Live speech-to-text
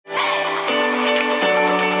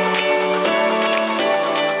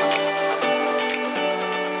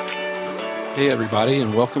Hey, everybody,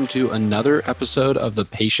 and welcome to another episode of the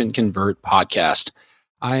Patient Convert podcast.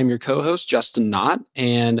 I am your co host, Justin Knott,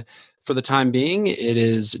 and for the time being, it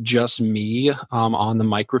is just me on the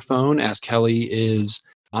microphone as Kelly is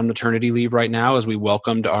on maternity leave right now as we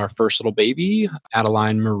welcomed our first little baby,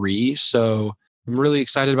 Adeline Marie. So I'm really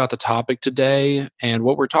excited about the topic today. And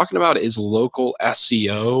what we're talking about is local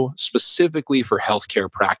SEO, specifically for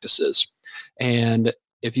healthcare practices. And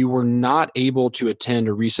if you were not able to attend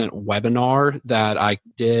a recent webinar that I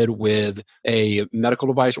did with a medical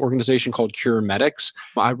device organization called CureMedix,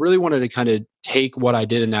 I really wanted to kind of take what I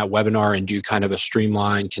did in that webinar and do kind of a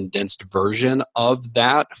streamlined, condensed version of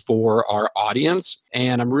that for our audience.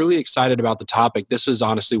 And I'm really excited about the topic. This is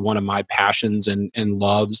honestly one of my passions and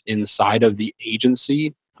loves inside of the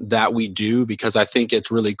agency that we do, because I think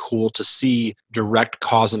it's really cool to see direct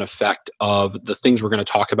cause and effect of the things we're going to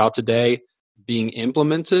talk about today being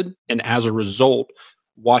implemented, and as a result,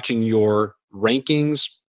 watching your rankings,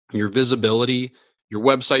 your visibility, your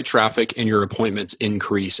website traffic, and your appointments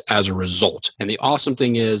increase as a result. And the awesome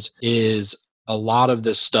thing is a lot of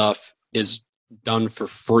this stuff is done for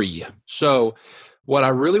free. So what I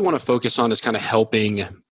really want to focus on is kind of helping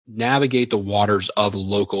navigate the waters of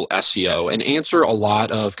local SEO and answer a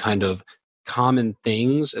lot of kind of common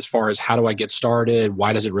things as far as how do I get started?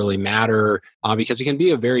 Why does it really matter? Because it can be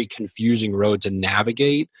a very confusing road to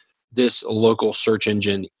navigate this local search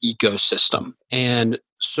engine ecosystem. And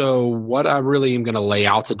so what I really am going to lay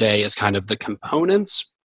out today is kind of the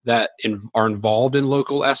components that are involved in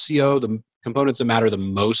local SEO, the components that matter the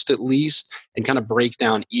most at least, and kind of break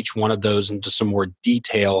down each one of those into some more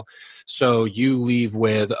detail so you leave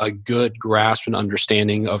with a good grasp and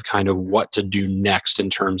understanding of kind of what to do next in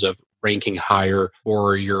terms of ranking higher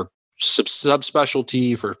for your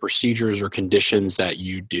subspecialty, for procedures or conditions that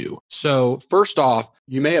you do. So first off,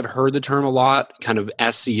 you may have heard the term a lot, kind of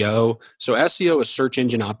SEO. So SEO is search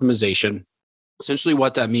engine optimization. Essentially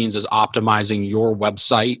what that means is optimizing your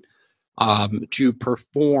website to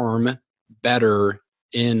perform better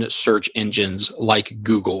in search engines like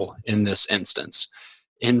Google in this instance.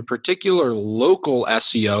 In particular, local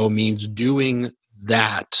SEO means doing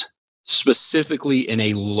that specifically in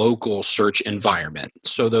a local search environment.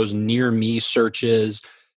 So those near me searches,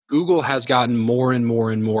 Google has gotten more and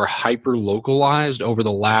more and more hyper localized over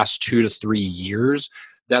the last 2 to 3 years.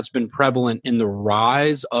 That's been prevalent in the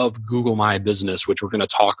rise of Google My Business, which we're going to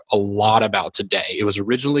talk a lot about today. It was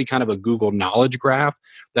originally kind of a Google knowledge graph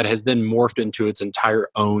that has then morphed into its entire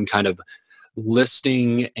own kind of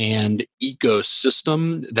listing and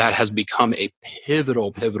ecosystem that has become a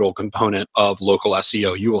pivotal component of local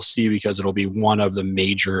SEO. You will see, because it'll be one of the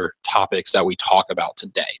major topics that we talk about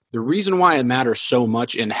today. The reason why it matters so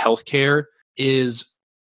much in healthcare is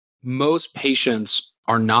most patients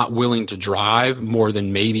are not willing to drive more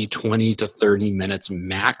than maybe 20 to 30 minutes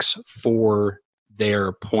max for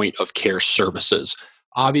their point of care services.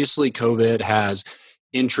 Obviously, COVID has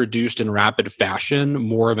introduced in rapid fashion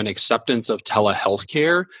more of an acceptance of telehealth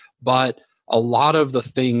care, but a lot of the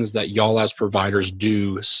things that y'all as providers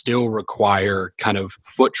do still require kind of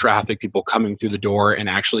foot traffic, people coming through the door and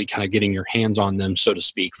actually kind of getting your hands on them, so to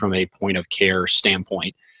speak, from a point of care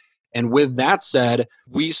standpoint. And with that said,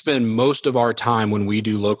 we spend most of our time when we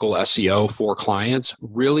do local SEO for clients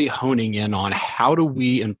really honing in on how do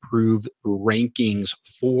we improve rankings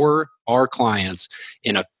for our clients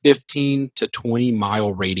in a 15 to 20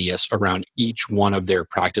 mile radius around each one of their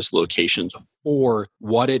practice locations for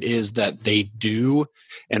what it is that they do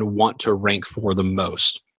and want to rank for the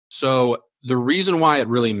most. So the reason why it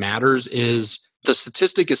really matters is the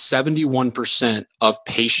statistic is 71% of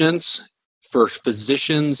patients, for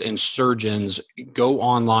physicians and surgeons, go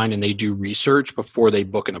online and they do research before they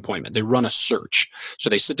book an appointment. They run a search. So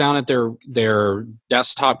they sit down at their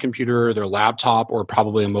desktop computer, their laptop, or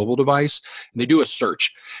probably a mobile device, and they do a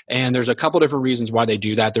search. And there's a couple different reasons why they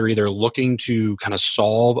do that. They're either looking to kind of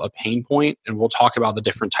solve a pain point, and we'll talk about the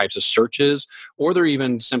different types of searches, or they're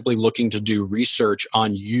even simply looking to do research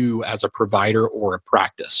on you as a provider or a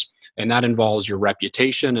practice. And that involves your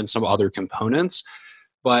reputation and some other components.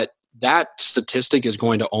 But that statistic is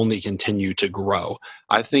going to only continue to grow.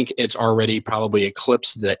 I think it's already probably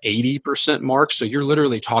eclipsed the 80% mark. So you're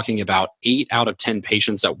literally talking about 8 out of 10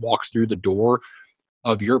 patients that walk through the door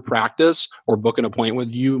of your practice or book an appointment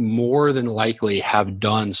with you more than likely have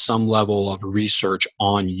done some level of research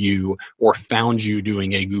on you or found you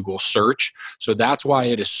doing a Google search. So that's why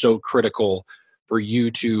it is so critical for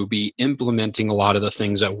you to be implementing a lot of the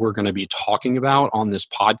things that we're going to be talking about on this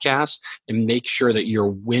podcast and make sure that you're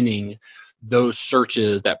winning those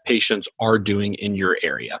searches that patients are doing in your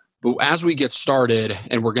area. But as we get started,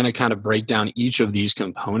 and we're going to kind of break down each of these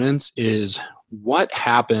components, is what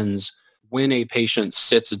happens when a patient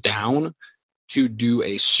sits down to do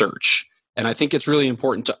a search. And I think it's really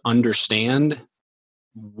important to understand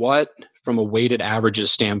what, from a weighted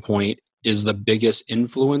averages standpoint, is the biggest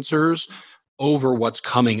influencers over what's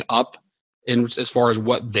coming up in as far as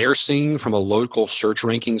what they're seeing from a local search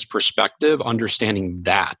rankings perspective, understanding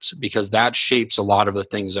that, because that shapes a lot of the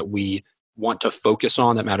things that we want to focus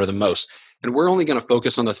on that matter the most. And we're only going to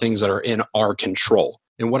focus on the things that are in our control.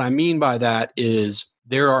 And what I mean by that is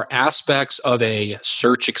there are aspects of a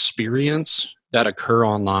search experience that occur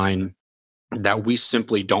online that we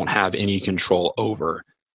simply don't have any control over.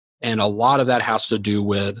 And a lot of that has to do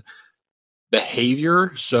with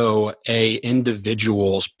behavior. So a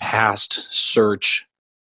individual's past search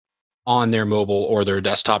on their mobile or their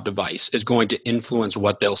desktop device is going to influence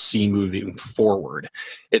what they'll see moving forward.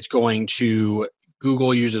 It's going to,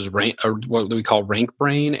 Google uses what we call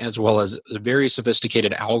RankBrain, as well as very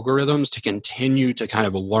sophisticated algorithms to continue to kind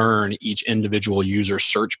of learn each individual user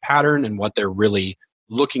search pattern and what they're really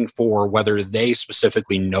looking for, whether they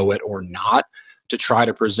specifically know it or not, to try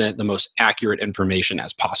to present the most accurate information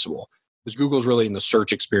as possible. Because Google's really in the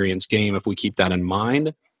search experience game, if we keep that in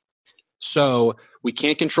mind. So we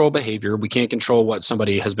can't control behavior. We can't control what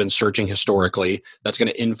somebody has been searching historically. That's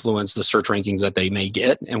going to influence the search rankings that they may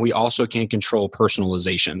get. And we also can't control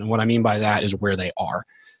personalization. And what I mean by that is where they are.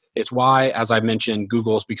 It's why, as I mentioned,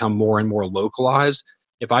 Google's become more and more localized.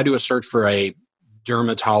 If I do a search for a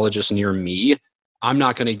dermatologist near me, I'm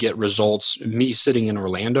not going to get results, me sitting in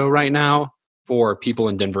Orlando right now, for people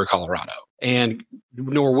in Denver, Colorado. And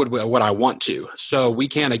nor would I want to. So we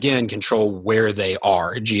can't, again, control where they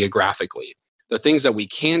are geographically. The things that we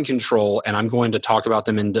can control, and I'm going to talk about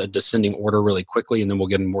them in descending order really quickly, and then we'll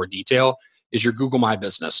get in more detail, is your Google My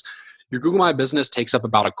Business. Your Google My Business takes up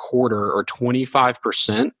about a quarter or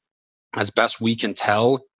 25%, as best we can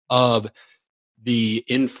tell, of the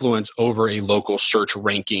influence over a local search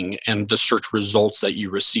ranking and the search results that you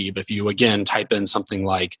receive. If you, again, type in something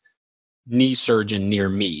like knee surgeon near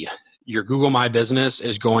me, your Google My Business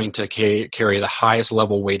is going to carry the highest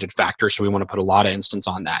level weighted factor. So we want to put a lot of instance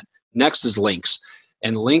on that. Next is links.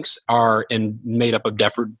 And links are made up of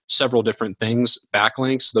several different things.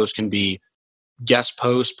 Backlinks, those can be guest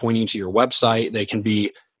posts pointing to your website. They can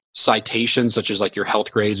be citations, such as like your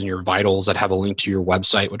health grades and your vitals that have a link to your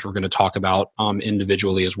website, which we're going to talk about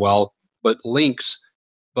individually as well. But links,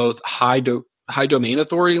 both high domain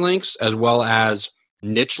authority links as well as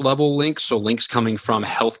niche level links, so links coming from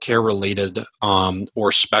healthcare related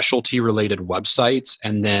or specialty related websites,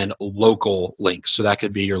 and then local links. So that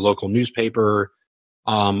could be your local newspaper,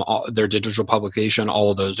 their digital publication, all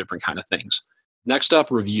of those different kind of things. Next up,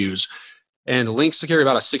 reviews. And links carry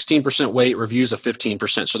about a 16% weight, reviews a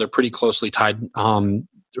 15%. So they're pretty closely tied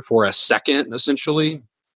for a second, essentially.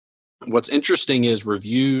 What's interesting is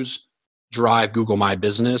reviews drive Google My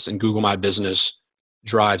Business, and Google My Business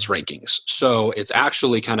drives rankings. So it's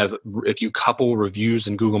actually kind of, if you couple reviews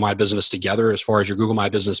and Google My Business together, as far as your Google My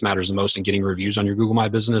Business matters the most and getting reviews on your Google My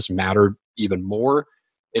Business matter even more,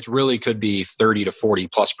 it really could be 30 to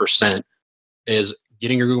 40+% is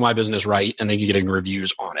getting your Google My Business right and then getting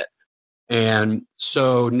reviews on it. And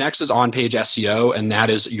so next is on-page SEO, and that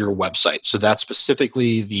is your website. So that's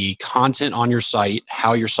specifically the content on your site,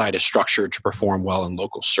 how your site is structured to perform well in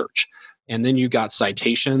local search. And then you've got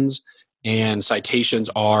citations, and citations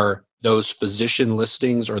are those physician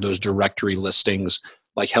listings or those directory listings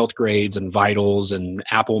like health grades and vitals and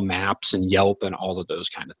Apple Maps and Yelp and all of those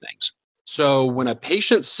kind of things. So when a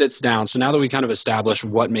patient sits down, so now that we kind of established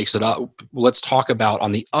what makes it up, let's talk about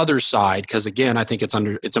on the other side, because again, I think it's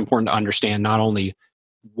important to understand not only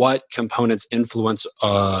what components influence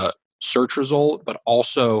a search result, but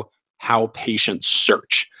also how patients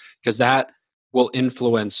search, because that will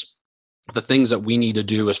influence the things that we need to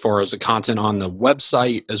do as far as the content on the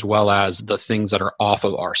website, as well as the things that are off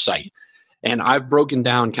of our site. And I've broken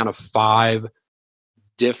down kind of 5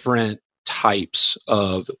 different types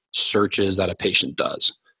of searches that a patient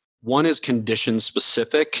does. One is condition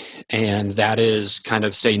specific, and that is kind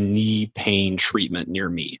of, say, knee pain treatment near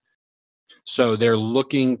me. So they're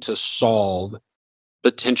looking to solve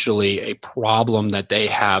potentially a problem that they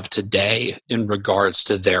have today in regards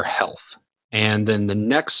to their health. And then the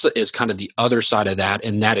next is kind of the other side of that,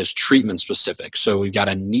 and that is treatment specific. So we've got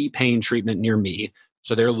a knee pain treatment near me.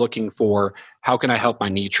 So they're looking for, how can I help my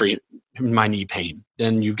knee pain?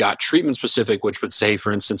 Then you've got treatment specific, which would say,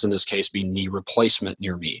 for instance, in this case, be knee replacement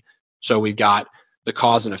near me. So we've got the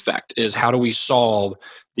cause and effect is, how do we solve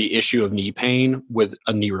the issue of knee pain with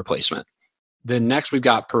a knee replacement? Then next we've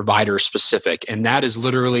got provider specific, and that is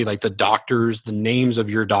literally like the names of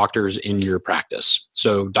your doctors in your practice.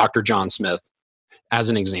 So Dr. John Smith, as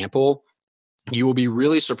an example, you will be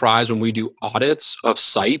really surprised when we do audits of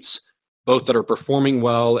sites, both that are performing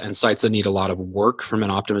well and sites that need a lot of work from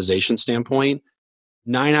an optimization standpoint.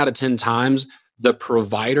 9 out of 10 times, the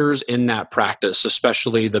providers in that practice,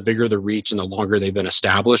 especially the bigger the reach and the longer they've been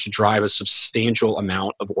established, drive a substantial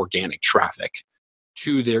amount of organic traffic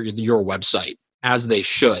to your website, as they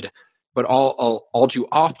should. But all too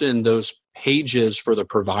often, those pages for the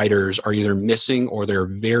providers are either missing or they're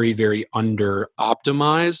very, very under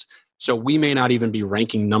optimized. So we may not even be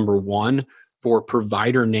ranking number one for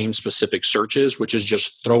provider name specific searches, which is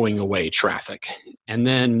just throwing away traffic. And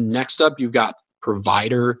then next up, you've got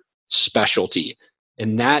provider specialty.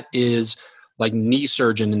 And that is like knee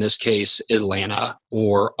surgeon, in this case, Atlanta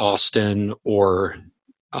or Austin or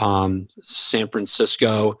San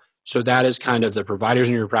Francisco. So that is kind of the providers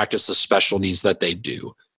in your practice, the specialties that they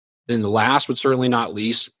do. Then the last, but certainly not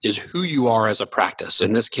least, is who you are as a practice.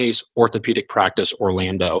 In this case, orthopedic practice,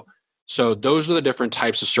 Orlando. So those are the different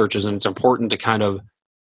types of searches. And it's important to kind of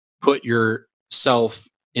put yourself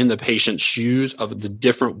in the patient's shoes of the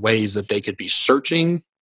different ways that they could be searching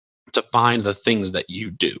to find the things that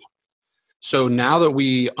you do. So now that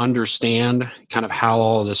we understand kind of how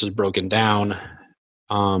all of this is broken down,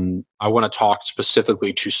 I want to talk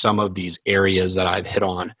specifically to some of these areas that I've hit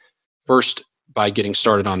on. First, by getting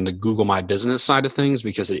started on the Google My Business side of things,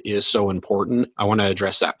 because it is so important, I want to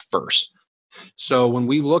address that first. So when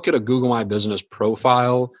we look at a Google My Business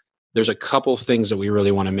profile, there's a couple things that we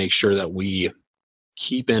really want to make sure that we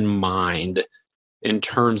keep in mind in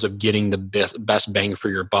terms of getting the best bang for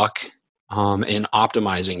your buck in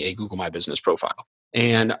optimizing a Google My Business profile.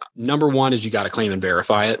 And number one is you got to claim and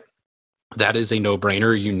verify it. That is a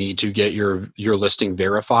no-brainer. You need to get your listing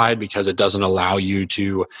verified because it doesn't allow you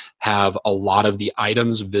to have a lot of the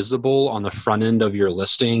items visible on the front end of your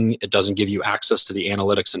listing. It doesn't give you access to the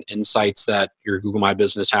analytics and insights that your Google My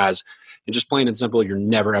Business has. And just plain and simple, you're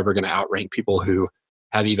never, ever going to outrank people who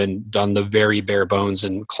have even done the very bare bones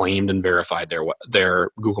and claimed and verified their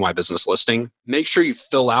Google My Business listing. Make sure you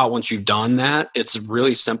fill out once you've done that. It's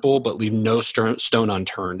really simple, but leave no stone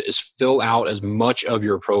unturned, is fill out as much of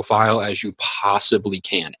your profile as you possibly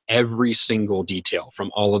can. Every single detail,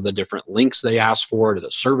 from all of the different links they ask for to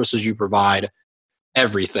the services you provide,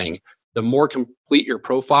 everything. The more complete your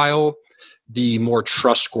profile, the more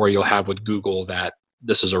trust score you'll have with Google that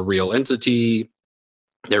this is a real entity,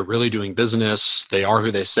 they're really doing business, they are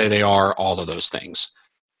who they say they are, all of those things.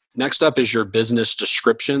 Next up is your business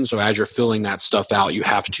description. So as you're filling that stuff out, you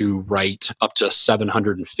have to write up to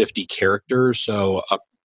 750 characters. So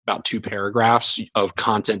about 2 paragraphs of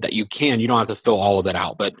content that you don't have to fill all of it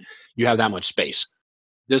out, but you have that much space.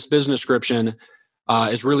 This business description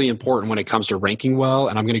is really important when it comes to ranking well.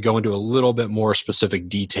 And I'm going to go into a little bit more specific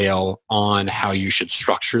detail on how you should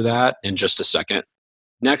structure that in just a second.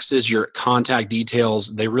 Next is your contact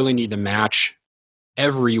details. They really need to match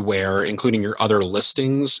everywhere, including your other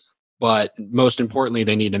listings. But most importantly,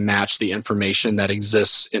 they need to match the information that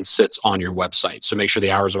exists and sits on your website. So make sure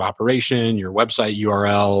the hours of operation, your website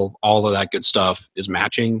URL, all of that good stuff is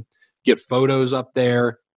matching. Get photos up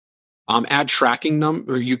there. Add tracking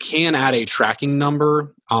number. You can add a tracking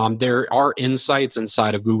number. There are insights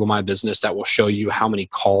inside of Google My Business that will show you how many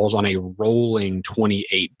calls on a rolling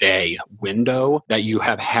 28-day window that you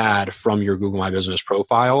have had from your Google My Business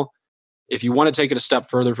profile. If you want to take it a step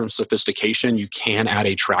further from sophistication, you can add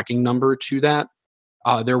a tracking number to that.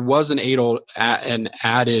 There was an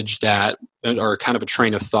adage that, or kind of a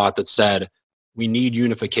train of thought that said, we need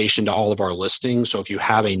unification to all of our listings. So if you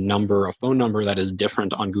have a phone number that is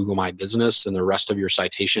different on Google My Business than the rest of your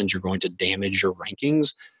citations, you're going to damage your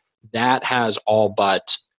rankings. That has all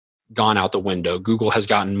but gone out the window. Google has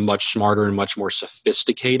gotten much smarter and much more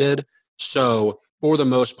sophisticated. So for the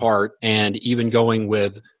most part, and even going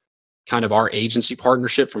with kind of our agency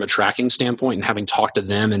partnership from a tracking standpoint and having talked to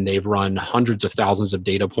them, and they've run hundreds of thousands of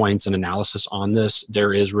data points and analysis on this,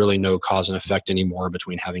 there is really no cause and effect anymore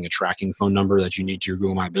between having a tracking phone number that you need to your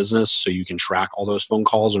Google My Business so you can track all those phone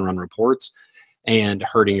calls and run reports, and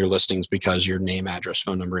hurting your listings because your name, address,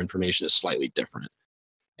 phone number information is slightly different.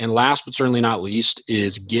 And last but certainly not least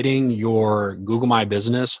is getting your Google My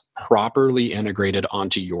Business properly integrated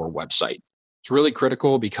onto your website. It's really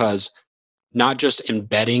critical because not just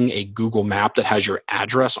embedding a Google map that has your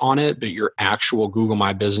address on it, but your actual Google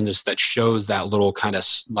My Business that shows that little kind of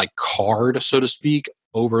like card, so to speak,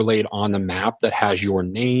 overlaid on the map that has your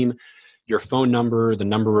name, your phone number, the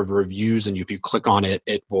number of reviews, and if you click on it,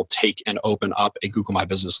 it will take and open up a Google My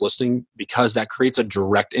Business listing, because that creates a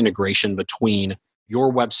direct integration between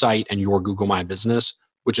your website and your Google My Business,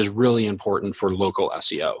 which is really important for local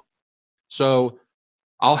SEO. So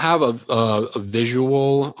I'll have a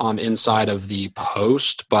visual inside of the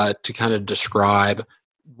post, but to kind of describe,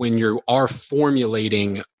 when you are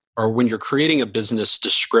formulating or when you're creating a business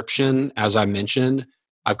description, as I mentioned,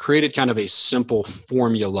 I've created kind of a simple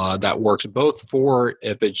formula that works both for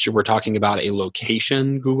if we're talking about a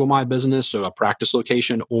location, Google My Business, so a practice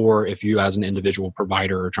location, or if you as an individual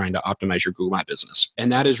provider are trying to optimize your Google My Business.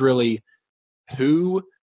 And that is really who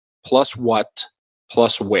plus what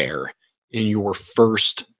plus where in your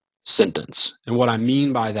first sentence. And what I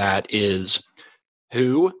mean by that is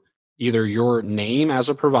who, either your name as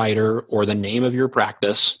a provider or the name of your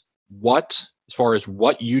practice, what, as far as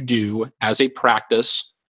what you do as a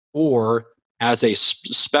practice or as a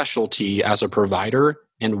specialty as a provider,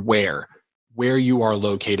 and where you are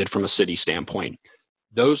located from a city standpoint.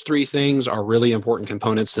 Those three things are really important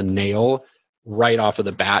components to nail right off of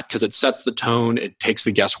the bat, because it sets the tone. It takes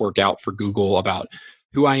the guesswork out for Google about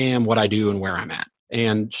who I am, what I do, and where I'm at.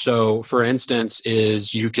 And so, for instance,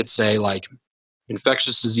 is you could say like,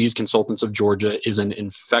 Infectious Disease Consultants of Georgia is an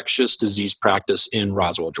infectious disease practice in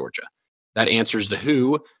Roswell, Georgia. That answers the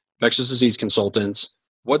who, infectious disease consultants,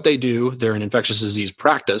 what they do, they're an infectious disease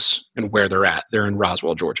practice, and where they're at, they're in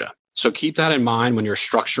Roswell, Georgia. So keep that in mind when you're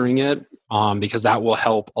structuring it, because that will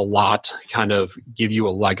help a lot, kind of give you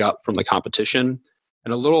a leg up from the competition.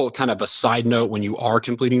 And a little kind of a side note when you are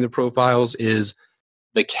completing the profiles is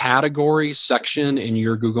the category section in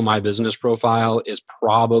your Google My Business profile is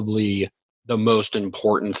probably the most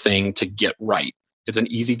important thing to get right. It's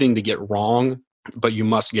an easy thing to get wrong, but you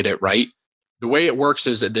must get it right. The way it works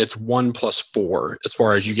is that it's 1 + 4, as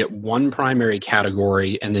far as you get one primary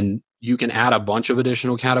category, and then you can add a bunch of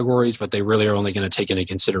additional categories, but they really are only going to take into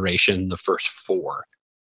consideration the first 4.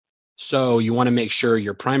 So you want to make sure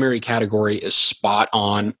your primary category is spot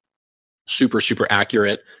on, super, super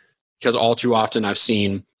accurate. Because all too often I've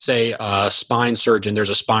seen, say, a spine surgeon, there's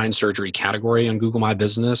a spine surgery category on Google My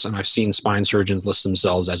Business, and I've seen spine surgeons list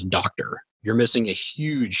themselves as doctor. You're missing a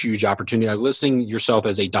huge, huge opportunity. Like listing yourself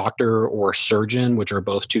as a doctor or surgeon, which are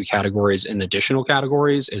both 2 categories in additional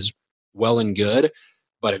categories, is well and good.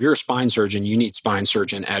 But if you're a spine surgeon, you need spine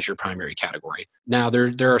surgeon as your primary category. Now,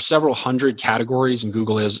 there are several hundred categories, and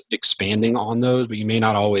Google is expanding on those, but you may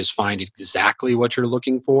not always find exactly what you're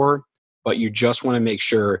looking for. But you just want to make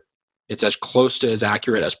sure it's as close to as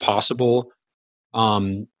accurate as possible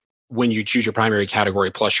when you choose your primary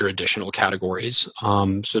category plus your additional categories.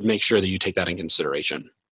 So make sure that you take that in consideration.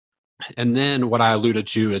 And then what I alluded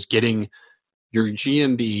to is getting your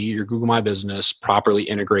GMB, your Google My Business, properly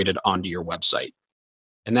integrated onto your website.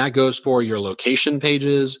 And that goes for your location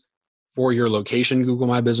pages, for your location Google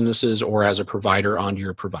My Businesses, or as a provider onto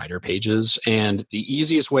your provider pages. And the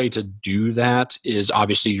easiest way to do that is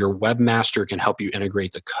obviously your webmaster can help you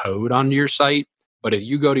integrate the code onto your site. But if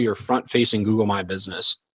you go to your front-facing Google My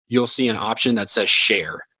Business, you'll see an option that says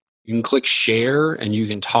share. You can click share and you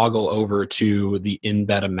can toggle over to the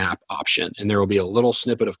embed a map option. And there will be a little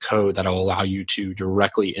snippet of code that will allow you to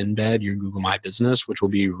directly embed your Google My Business, which will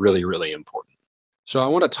be really, really important. So I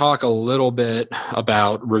want to talk a little bit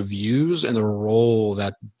about reviews and the role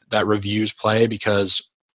that reviews play,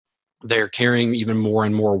 because they're carrying even more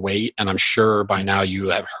and more weight. And I'm sure by now you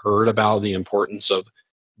have heard about the importance of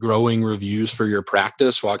growing reviews for your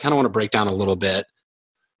practice. Well, I kind of want to break down a little bit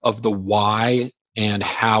of the why and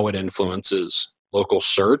how it influences local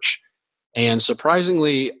search. And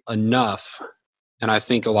surprisingly enough, and I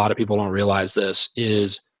think a lot of people don't realize this,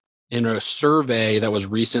 is in a survey that was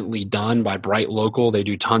recently done by Bright Local. They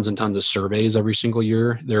do tons and tons of surveys every single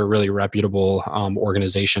year. They're a really reputable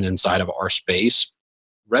organization inside of our space.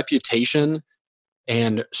 Reputation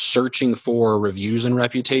and searching for reviews and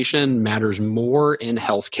reputation matters more in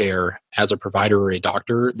healthcare as a provider or a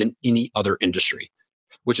doctor than any other industry,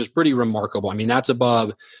 which is pretty remarkable. I mean, that's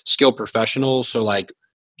above skilled professionals. So like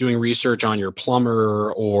doing research on your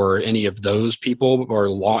plumber or any of those people, or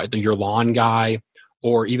your lawn guy,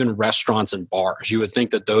 or even restaurants and bars. You would think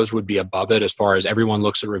that those would be above it, as far as everyone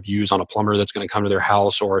looks at reviews on a plumber that's going to come to their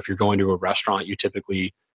house, or if you're going to a restaurant, you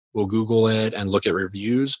typically will Google it and look at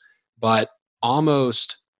reviews. But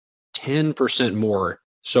almost 10% more,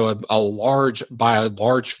 so by a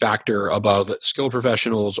large factor above skilled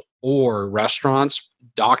professionals or restaurants,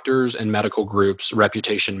 doctors and medical groups,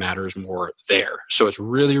 reputation matters more there. So it's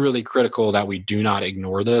really, really critical that we do not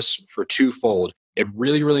ignore this for twofold. It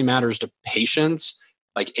really, really matters to patients.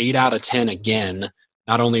 Like 8 out of 10, again,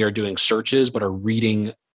 not only are doing searches, but are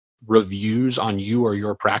reading reviews on you or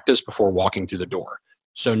your practice before walking through the door.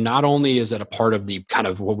 So not only is it a part of the kind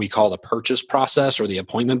of what we call the purchase process or the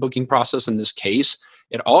appointment booking process in this case,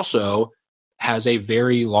 it also has a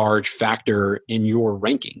very large factor in your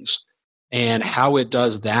rankings. And how it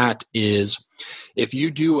does that is if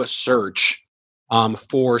you do a search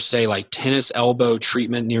for, say, like tennis elbow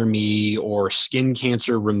treatment near me or skin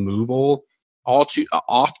cancer removal, all too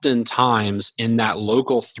oftentimes in that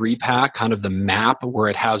local 3-pack, kind of the map where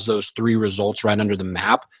it has those 3 results right under the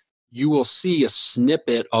map, you will see a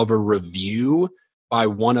snippet of a review by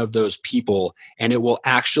one of those people, and it will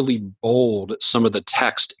actually bold some of the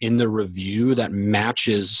text in the review that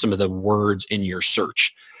matches some of the words in your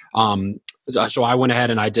search. So I went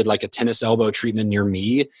ahead and I did like a tennis elbow treatment near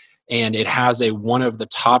me, and it has one of the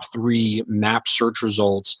top 3 map search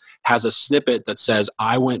results has a snippet that says,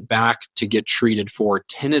 I went back to get treated for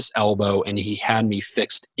tennis elbow and he had me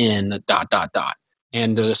fixed in ...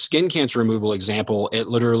 And the skin cancer removal example, it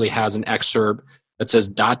literally has an excerpt that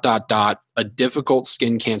says ... a difficult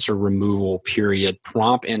skin cancer removal period,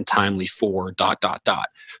 prompt and timely for ...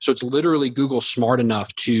 So it's literally Google smart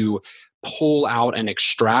enough to pull out and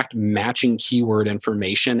extract matching keyword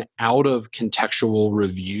information out of contextual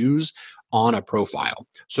reviews on a profile.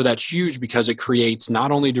 So that's huge because it creates,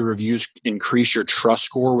 not only do reviews increase your trust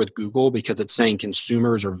score with Google because it's saying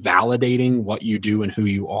consumers are validating what you do and who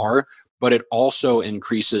you are, but it also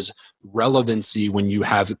increases relevancy when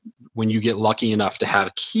you get lucky enough to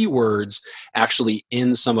have keywords actually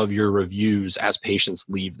in some of your reviews as patients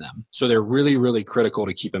leave them. So they're really, really critical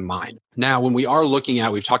to keep in mind. Now, when we are looking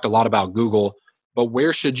at, we've talked a lot about Google, but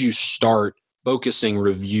where should you start focusing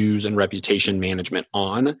reviews and reputation management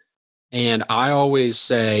on? And I always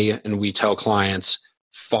say, and we tell clients,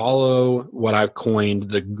 follow what I've coined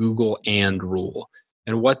the Google and rule.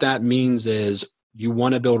 And what that means is you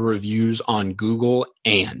want to build reviews on Google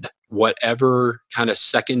and whatever kind of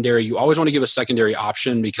secondary, you always want to give a secondary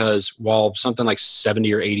option because while something like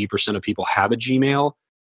 70 or 80% of people have a Gmail,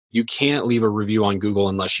 you can't leave a review on Google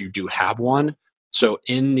unless you do have one. So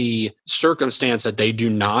in the circumstance that they do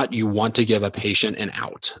not, you want to give a patient an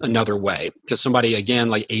out another way. Because somebody, again,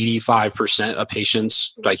 like 85% of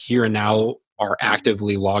patients like here and now are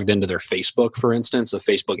actively logged into their Facebook, for instance, the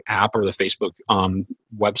Facebook app or the Facebook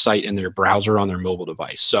website in their browser on their mobile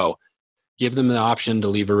device. So give them the option to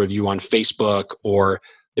leave a review on Facebook, or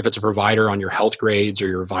if it's a provider on your health grades or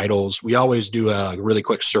your vitals. We always do a really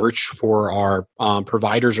quick search for our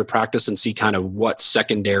providers or practice and see kind of what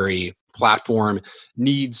secondary platform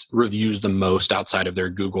needs reviews the most outside of their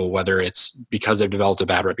Google, whether it's because they've developed a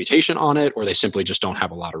bad reputation on it or they simply just don't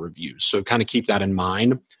have a lot of reviews. So kind of keep that in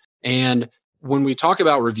mind. And when we talk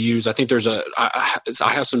about reviews, I think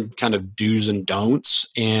I have some kind of do's and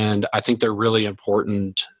don'ts, and I think they're really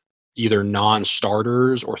important, either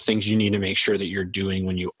non-starters or things you need to make sure that you're doing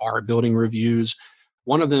when you are building reviews.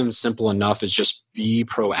 One of them, simple enough, is just be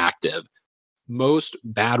proactive. Most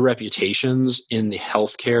bad reputations in the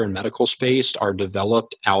healthcare and medical space are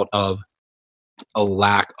developed out of a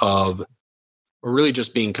lack of, or really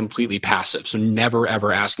just being completely passive. So never,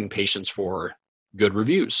 ever asking patients for good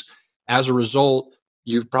reviews. As a result,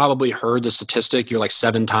 you've probably heard the statistic, you're like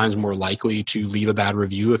 7 times more likely to leave a bad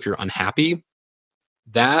review if you're unhappy.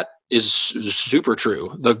 That is super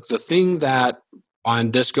true. The thing that,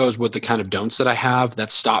 and this goes with the kind of don'ts that I have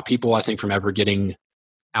that stop people, I think, from ever getting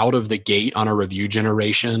out of the gate on a review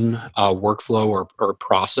generation workflow or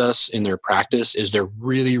process in their practice, is they're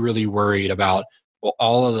really, really worried about, well,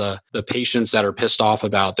 all of the patients that are pissed off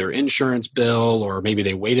about their insurance bill, or maybe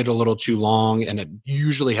they waited a little too long. And it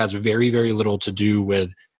usually has very, very little to do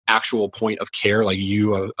with actual point of care, like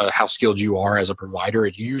you, how skilled you are as a provider.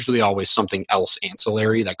 It's usually always something else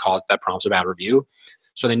ancillary that prompts a bad review.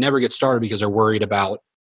 So they never get started because they're worried about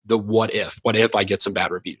the what if I get some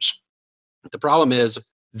bad reviews. The problem is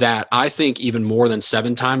that I think even more than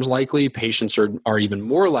 7 times likely, patients are even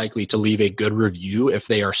more likely to leave a good review if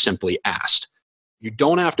they are simply asked. You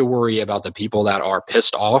don't have to worry about the people that are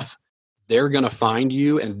pissed off. They're going to find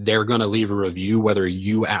you and they're going to leave a review whether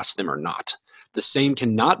you ask them or not. The same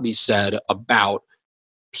cannot be said about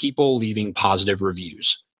people leaving positive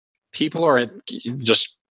reviews. People are,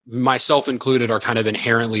 just myself included, are kind of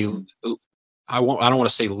inherently, I don't want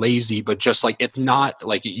to say lazy, but just like, it's not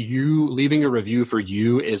like you leaving a review for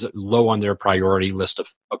you is low on their priority list of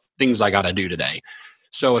things I got to do today.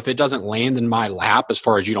 So if it doesn't land in my lap, as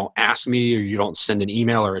far as you don't ask me or you don't send an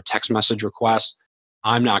email or a text message request,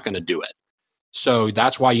 I'm not going to do it. So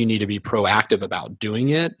that's why you need to be proactive about doing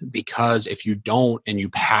it, because if you don't and you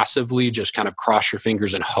passively just kind of cross your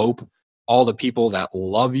fingers and hope all the people that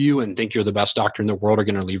love you and think you're the best doctor in the world are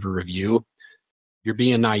going to leave a review, you're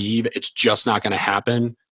being naive. It's just not going to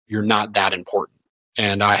happen. You're not that important.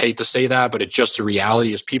 And I hate to say that, but it's just the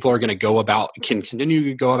reality is people are going to can continue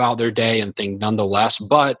to go about their day and think nonetheless.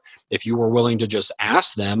 But if you were willing to just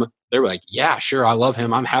ask them, they're like, yeah, sure, I love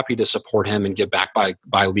him. I'm happy to support him and give back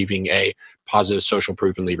by leaving a positive social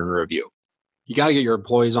proof and leaving a review. You got to get your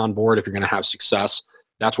employees on board if you're going to have success.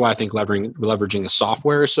 That's why I think leveraging the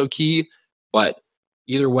software is so key. But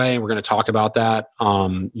either way, we're going to talk about that.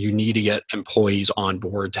 You need to get employees on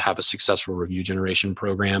board to have a successful review generation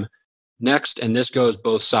program. Next, and this goes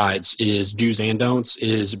both sides, is do's and don'ts,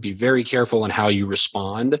 is be very careful in how you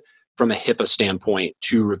respond from a HIPAA standpoint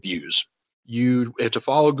to reviews. You have to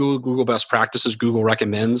follow Google best practices. Google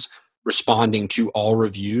recommends responding to all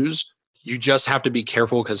reviews. You just have to be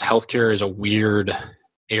careful because healthcare is a weird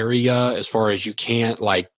area as far as you can't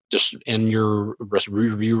just in your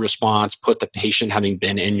review response, put the patient having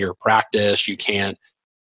been in your practice. You can't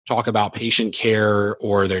talk about patient care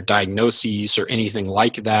or their diagnoses or anything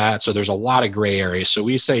like that. So there's a lot of gray areas. So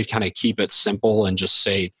we say kind of keep it simple and just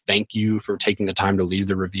say thank you for taking the time to leave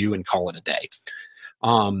the review and call it a day.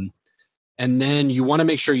 And then you want to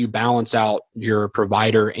make sure you balance out your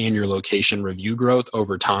provider and your location review growth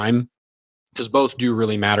over time, because both do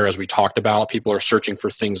really matter. As we talked about, people are searching for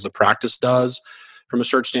things the practice does from a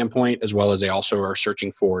search standpoint, as well as they also are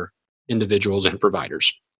searching for individuals and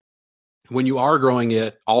providers. When you are growing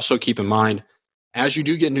it, also keep in mind, as you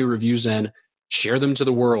do get new reviews in, share them to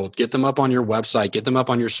the world, get them up on your website, get them up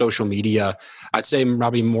on your social media. I'd say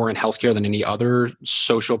probably more in healthcare than any other,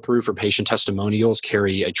 social proof or patient testimonials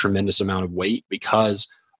carry a tremendous amount of weight because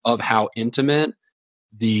of how intimate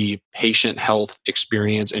the patient health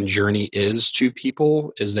experience and journey is to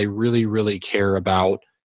people. Is they really, really care about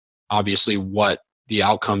obviously what the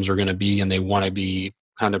outcomes are going to be, and they want to be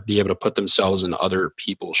able to put themselves in other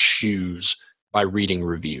people's shoes by reading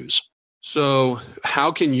reviews. So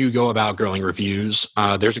how can you go about growing reviews?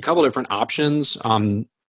 There's a couple different options.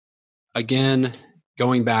 Again,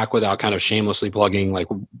 going back without kind of shamelessly plugging like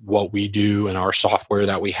what we do and our software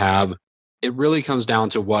that we have, it really comes down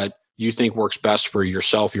to what you think works best for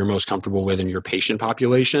yourself, you're most comfortable with in your patient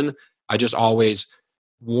population. I just always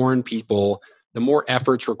warn people, the more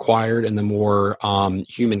efforts required and the more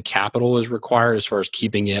human capital is required as far as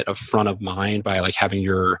keeping it a front of mind by like having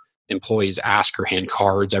your employees ask or hand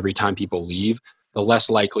cards every time people leave, the less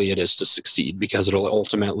likely it is to succeed, because it'll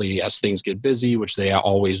ultimately, as things get busy, which they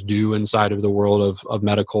always do inside of the world of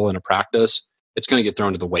medical and a practice, it's going to get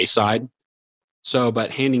thrown to the wayside. So,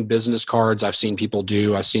 but handing business cards, I've seen people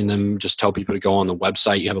do. I've seen them just tell people to go on the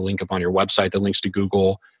website. You have a link up on your website that links to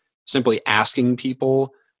Google. Simply asking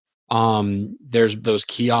people. There's those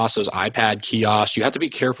kiosks, those iPad kiosks. You have to be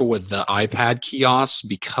careful with the iPad kiosks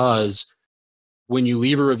because when you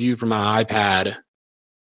leave a review from an iPad,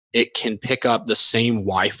 it can pick up the same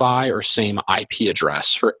Wi-Fi or same IP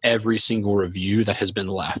address for every single review that has been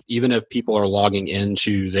left, even if people are logging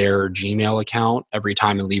into their Gmail account every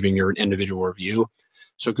time and leaving your individual review.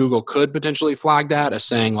 So Google could potentially flag that as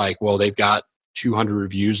saying like, well, they've got 200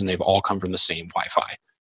 reviews and they've all come from the same Wi-Fi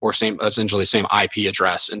or essentially same IP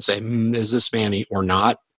address, and say, is this spammy or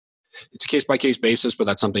not? It's a case-by-case basis, but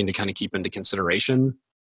that's something to kind of keep into consideration.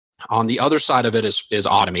 On the other side of it is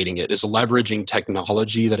automating it, is leveraging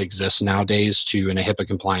technology that exists nowadays to, in a HIPAA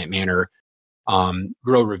compliant manner,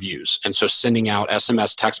 grow reviews. And so sending out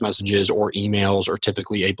SMS text messages or emails, or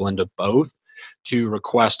typically a blend of both, to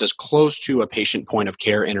request as close to a patient point of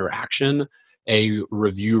care interaction, a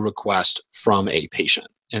review request from a patient.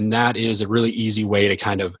 And that is a really easy way to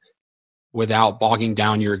kind of, without bogging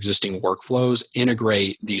down your existing workflows,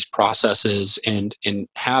 integrate these processes and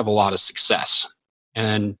have a lot of success.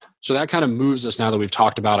 And so that kind of moves us, now that we've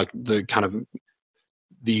talked about the kind of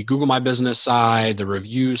the Google My Business side, the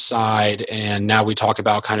review side, and now we talk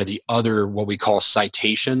about kind of the other, what we call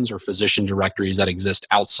citations or physician directories that exist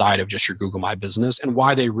outside of just your Google My Business, and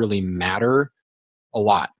why they really matter a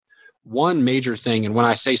lot. One major thing, and when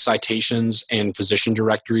I say citations and physician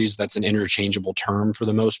directories, that's an interchangeable term for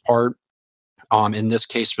the most part. In this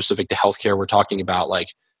case, specific to healthcare, we're talking about like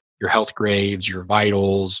your Healthgrades, your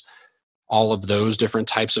Vitals, all of those different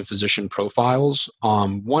types of physician profiles.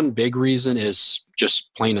 One big reason is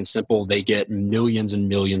just plain and simple, they get millions and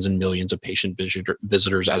millions and millions of patient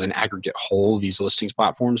visitors as an aggregate whole, these listings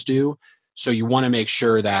platforms do. So you want to make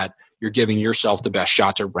sure that you're giving yourself the best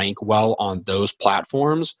shot to rank well on those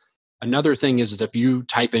platforms. Another thing is that if you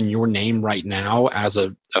type in your name right now as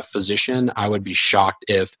a physician, I would be shocked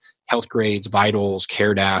if Healthgrades, Vitals,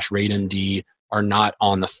 CareDash, RateMD are not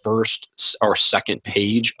on the first or second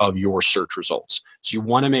page of your search results. So you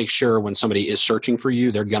want to make sure when somebody is searching for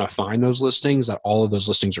you, they're going to find those listings, that all of those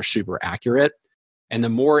listings are super accurate. And the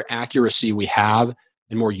more accuracy we have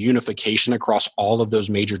and more unification across all of those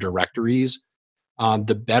major directories,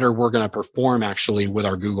 the better we're going to perform actually with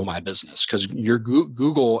our Google My Business, because your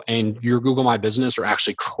Google and your Google My Business are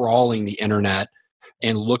actually crawling the internet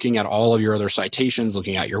and looking at all of your other citations,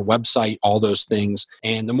 looking at your website, all those things.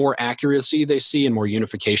 And the more accuracy they see and more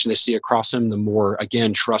unification they see across them, the more,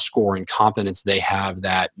 again, trust score and confidence they have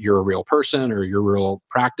that you're a real person or you're a real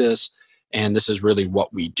practice. And this is really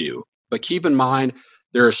what we do. But keep in mind,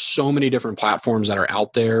 there are so many different platforms that are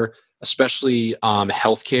out there, especially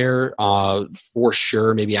healthcare, for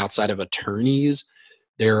sure, maybe outside of attorneys.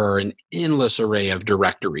 There are an endless array of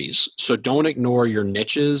directories. So don't ignore your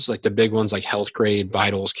niches, like the big ones like Healthgrade,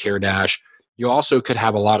 Vitals, CareDash. You also could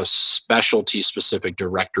have a lot of specialty specific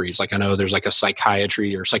directories. Like I know there's like a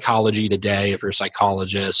psychiatry or psychology today, if you're a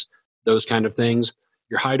psychologist, those kind of things.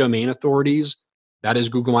 Your high domain authorities, that is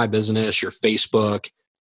Google My Business, your Facebook,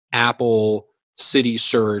 Apple, City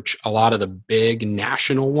Search, a lot of the big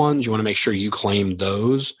national ones. You want to make sure you claim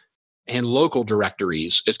those. And local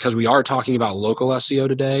directories is because we are talking about local SEO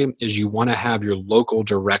today, is you want to have your local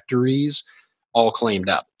directories all claimed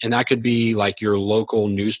up. And that could be like your local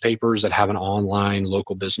newspapers that have an online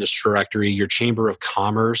local business directory. Your Chamber of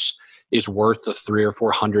Commerce is worth the $300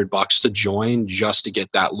 or $400 to join just to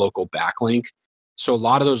get that local backlink. So a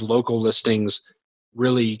lot of those local listings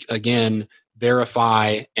really, again,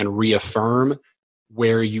 verify and reaffirm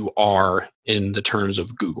where you are in the terms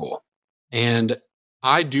of Google. And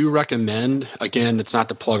I do recommend, again, it's not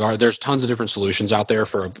to plug there's tons of different solutions out there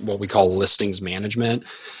for what we call listings management.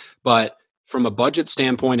 But from a budget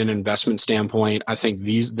standpoint and investment standpoint, I think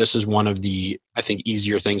this is one of the, I think,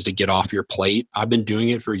 easier things to get off your plate. I've been doing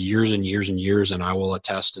it for years and years and years, and I will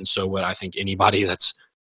attest. And so would I think anybody that's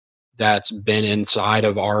been inside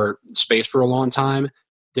of our space for a long time.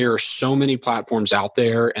 There are so many platforms out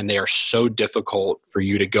there, and they are so difficult for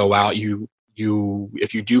you to go out.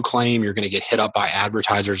 If you do claim, you're going to get hit up by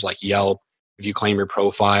advertisers like Yelp. If you claim your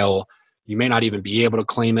profile, you may not even be able to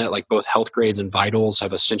claim it. Like both Healthgrades and Vitals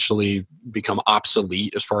have essentially become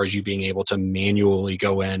obsolete as far as you being able to manually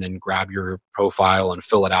go in and grab your profile and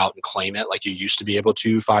fill it out and claim it like you used to be able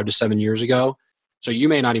to 5 to 7 years ago. So you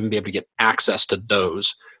may not even be able to get access to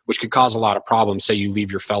those, which could cause a lot of problems. Say you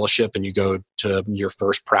leave your fellowship and you go to your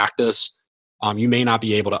first practice, you may not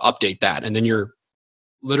be able to update that. And then you're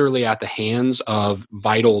literally at the hands of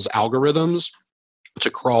Vitals algorithms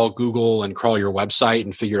to crawl Google and crawl your website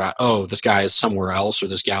and figure out, oh, this guy is somewhere else or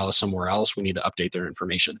this gal is somewhere else. We need to update their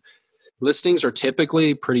information. Listings are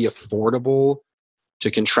typically pretty affordable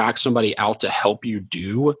to contract somebody out to help you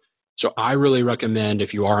do. So I really recommend,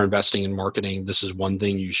 if you are investing in marketing, this is one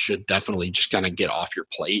thing you should definitely just kind of get off your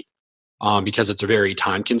plate. Because it's very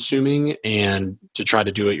time consuming, and to try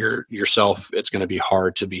to do it yourself, it's going to be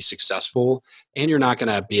hard to be successful, and you're not going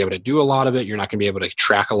to be able to do a lot of it. You're not going to be able to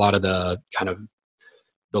track a lot of the kind of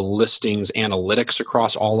the listings analytics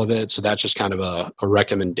across all of it. So that's just kind of a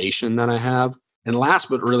recommendation that I have. And last,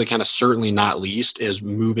 but really kind of certainly not least, is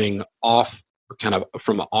moving off kind of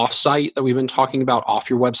from an offsite that we've been talking about, off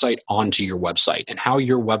your website onto your website, and how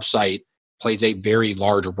your website plays a very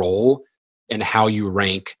large role in how you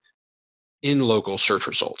rank in local search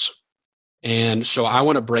results. And so I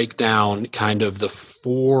want to break down kind of the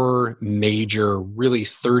 4 major, really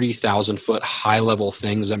 30,000 foot high level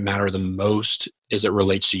things that matter the most as it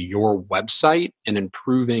relates to your website and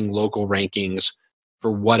improving local rankings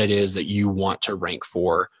for what it is that you want to rank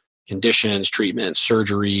for: conditions, treatments,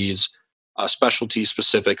 surgeries, specialty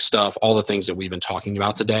specific stuff, all the things that we've been talking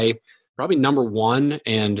about today. Probably number one,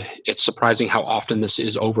 and it's surprising how often this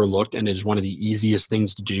is overlooked and is one of the easiest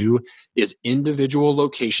things to do, is individual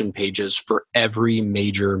location pages for every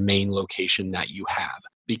major main location that you have.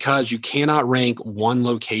 Because you cannot rank one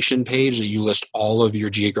location page that you list all of your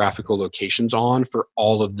geographical locations on for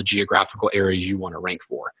all of the geographical areas you want to rank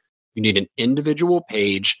for. You need an individual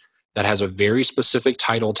page that has a very specific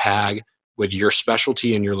title tag with your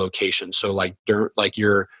specialty and your location. So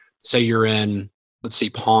say you're in, let's see,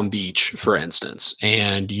 Palm Beach, for instance,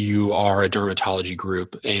 and you are a dermatology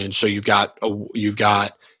group. And so you've got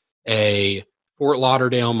a Fort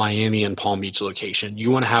Lauderdale, Miami, and Palm Beach location.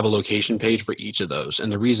 You want to have a location page for each of those.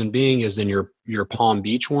 And the reason being is in your Palm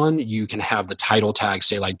Beach one, you can have the title tag,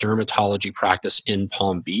 say like dermatology practice in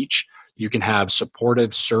Palm Beach. You can have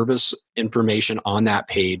supportive service information on that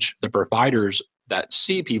page, the providers that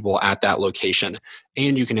see people at that location,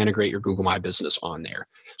 and you can integrate your Google My Business on there.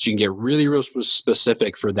 So you can get really, real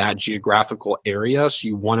specific for that geographical area. So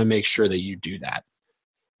you want to make sure that you do that.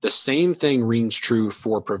 The same thing rings true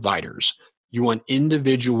for providers. You want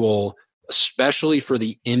individual especially for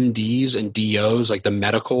the MDs and DOs, like the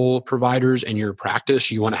medical providers in your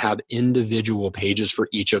practice, you want to have individual pages for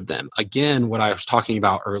each of them. Again, what I was talking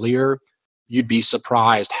about earlier, you'd be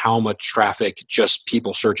surprised how much traffic just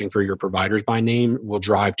people searching for your providers by name will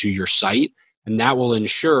drive to your site. And that will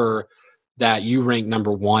ensure that you rank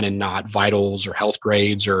number one and not vitals or health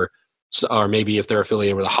grades, or maybe if they're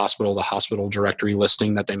affiliated with a hospital, the hospital directory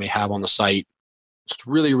listing that they may have on the site. It's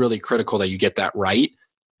really, really critical that you get that right.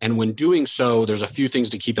 And when doing so, there's a few things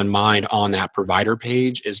to keep in mind on that provider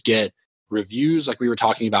page is get reviews, like we were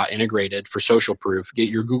talking about, integrated for social proof. Get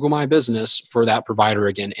your Google My Business for that provider,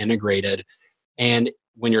 again, integrated. And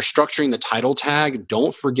when you're structuring the title tag,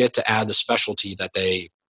 don't forget to add the specialty that they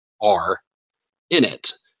are in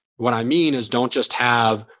it. What I mean is don't just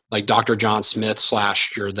have like Dr. John Smith /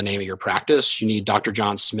 the name of your practice. You need Dr.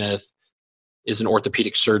 John Smith is an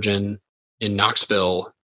orthopedic surgeon in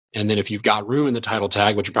Knoxville. And then if you've got room in the title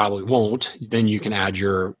tag, which you probably won't, then you can add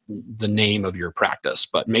the name of your practice.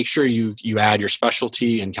 But make sure you add your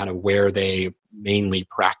specialty and kind of where they mainly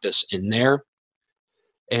practice in there.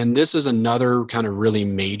 And this is another kind of really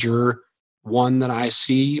major one that I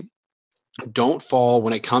see. Don't fall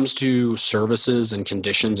when it comes to services and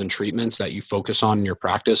conditions and treatments that you focus on in your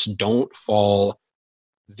practice. Don't fall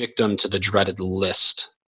victim to the dreaded list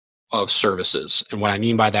of services. And what I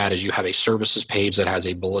mean by that is you have a services page that has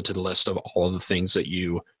a bulleted list of all of the things that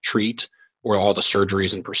you treat or all the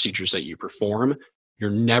surgeries and procedures that you perform.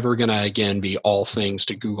 You're never going to, again, be all things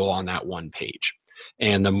to Google on that one page.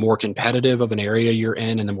 And the more competitive of an area you're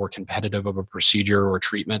in and the more competitive of a procedure or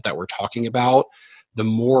treatment that we're talking about, the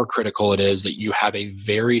more critical it is that you have a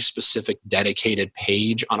very specific dedicated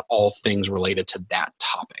page on all things related to that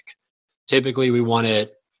topic. Typically, we want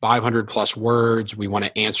it 500 plus words. We want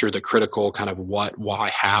to answer the critical kind of what, why,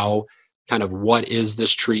 how, kind of what is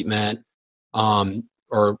this treatment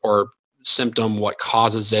or symptom, what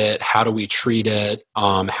causes it, how do we treat it,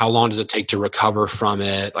 how long does it take to recover from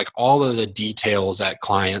it, like all of the details that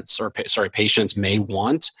patients may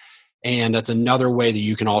want. And that's another way that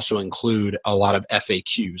you can also include a lot of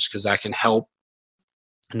FAQs, because that can help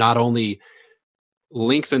not only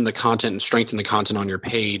lengthen the content and strengthen the content on your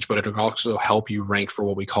page, but it'll also help you rank for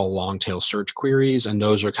what we call long tail search queries. And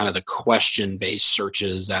those are kind of the question-based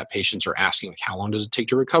searches that patients are asking, like how long does it take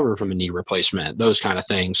to recover from a knee replacement, those kind of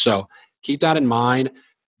things. So keep that in mind.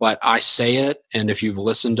 But I say it, and if you've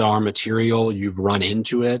listened to our material, you've run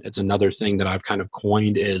into it. It's another thing that I've kind of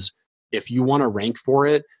coined is if you want to rank for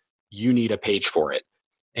it, you need a page for it.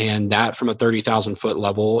 And that from a 30,000 foot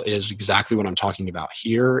level is exactly what I'm talking about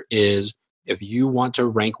here is if you want to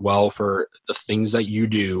rank well for the things that you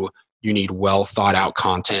do, you need well thought out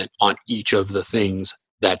content on each of the things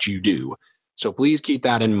that you do. So please keep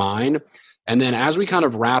that in mind. And then as we kind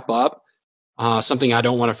of wrap up, something I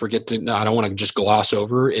don't want to just gloss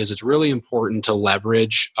over is it's really important to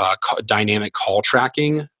leverage dynamic call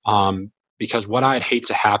tracking because what I'd hate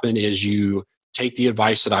to happen is you take the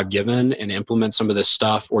advice that I've given and implement some of this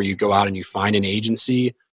stuff, or you go out and you find an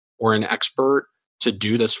agency or an expert to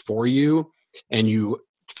do this for you, and you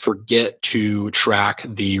forget to track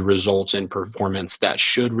the results and performance that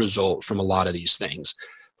should result from a lot of these things.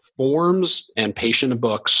 Forms and patient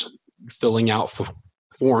books, filling out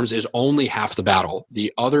forms is only half the battle.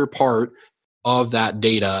 The other part of that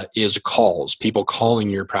data is calls, people calling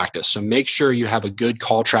your practice. So make sure you have a good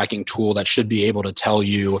call tracking tool that should be able to tell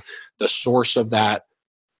you the source of that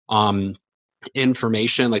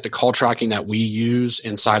information. Like the call tracking that we use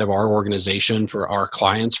inside of our organization for our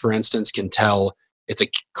clients, for instance, can tell it's a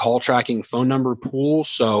call tracking phone number pool.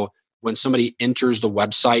 So when somebody enters the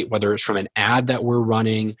website, whether it's from an ad that we're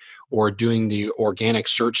running or doing the organic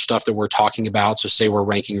search stuff that we're talking about, so say we're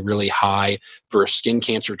ranking really high for a skin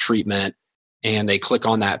cancer treatment, and they click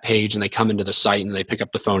on that page and they come into the site and they pick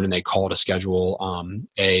up the phone and they call to schedule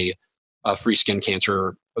a free skin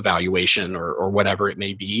cancer evaluation or whatever it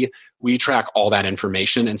may be. We track all that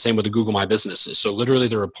information, and same with the Google My Businesses. So literally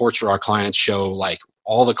the reports for our clients show like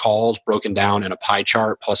all the calls broken down in a pie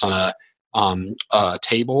chart plus on a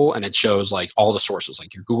table, and it shows like all the sources,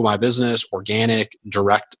 like your Google My Business, organic,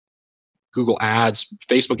 direct Google ads,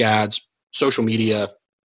 Facebook ads, social media,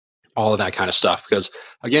 all of that kind of stuff. Because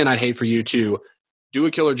again, I'd hate for you to do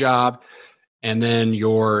a killer job and then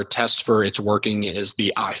your test for it's working is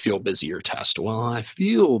the I feel busier test. Well, I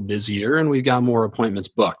feel busier and we've got more appointments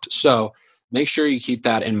booked. So make sure you keep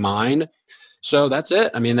that in mind. So that's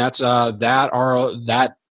it. I mean, that's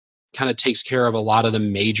that kind of takes care of a lot of the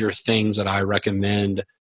major things that I recommend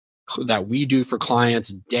that we do for clients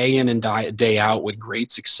day in and day out with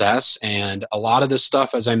great success. And a lot of this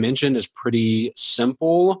stuff, as I mentioned, is pretty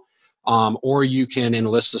simple. or you can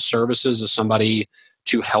enlist the services of somebody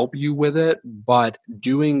to help you with it. But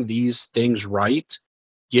doing these things right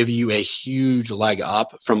give you a huge leg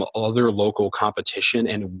up from other local competition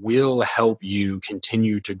and will help you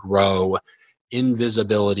continue to grow in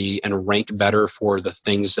visibility and rank better for the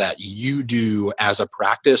things that you do as a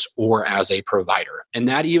practice or as a provider. And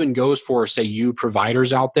that even goes for, say, you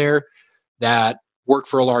providers out there that work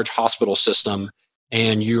for a large hospital system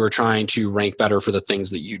and you are trying to rank better for the things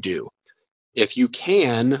that you do. If you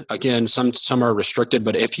can, again, some are restricted,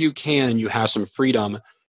 but if you can, you have some freedom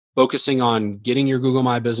focusing on getting your Google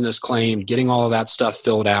My Business claimed, getting all of that stuff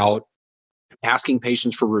filled out, asking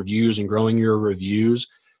patients for reviews and growing your reviews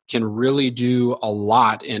can really do a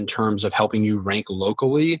lot in terms of helping you rank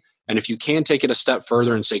locally. And if you can take it a step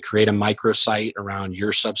further and say create a microsite around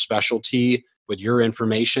your subspecialty with your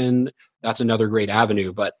information, that's another great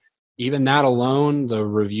avenue. But even that alone, the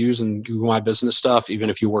reviews and Google My Business stuff, even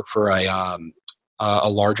if you work for a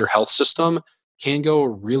larger health system, can go a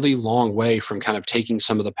really long way from kind of taking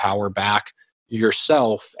some of the power back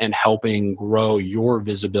yourself and helping grow your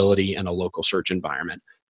visibility in a local search environment.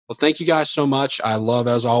 Well, thank you guys so much. I love,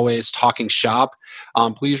 as always, talking shop.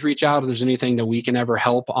 Please reach out if there's anything that we can ever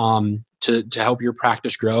help to help your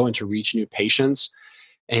practice grow and to reach new patients.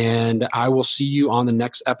 And I will see you on the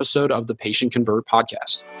next episode of the Patient Convert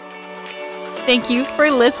podcast. Thank you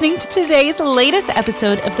for listening to today's latest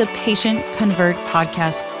episode of the Patient Convert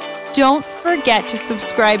podcast. Don't forget to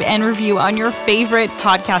subscribe and review on your favorite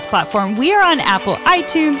podcast platform. We are on Apple,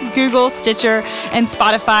 iTunes, Google, Stitcher, and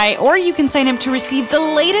Spotify, or you can sign up to receive the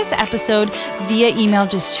latest episode via email.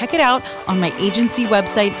 Just check it out on my agency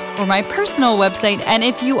website or my personal website. And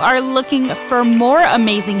if you are looking for more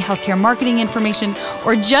amazing healthcare marketing information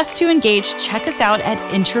or just to engage, check us out at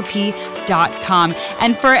Intrapy.com.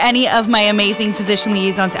 And for any of my amazing physician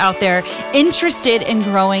liaisons out there interested in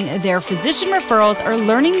growing their physician referrals or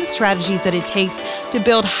learning the strategies that it takes to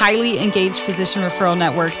build highly engaged physician referral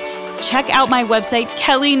networks, check out my website,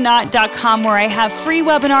 kellyknott.com, where I have free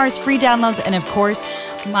webinars, free downloads, and of course,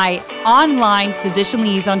 my online physician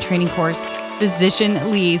liaison training course,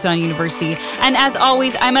 Physician Liaison University. And as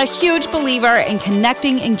always, I'm a huge believer in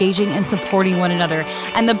connecting, engaging, and supporting one another.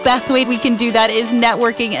 And the best way we can do that is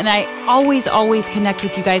networking. And I always connect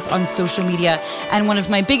with you guys on social media. And one of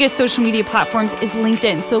my biggest social media platforms is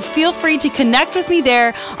LinkedIn. So feel free to connect with me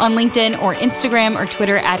there on LinkedIn or Instagram or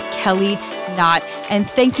Twitter at Kelly Knott. And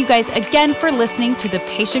thank you guys again for listening to the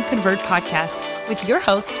Patient Convert podcast with your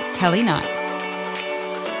host, Kelly Knott.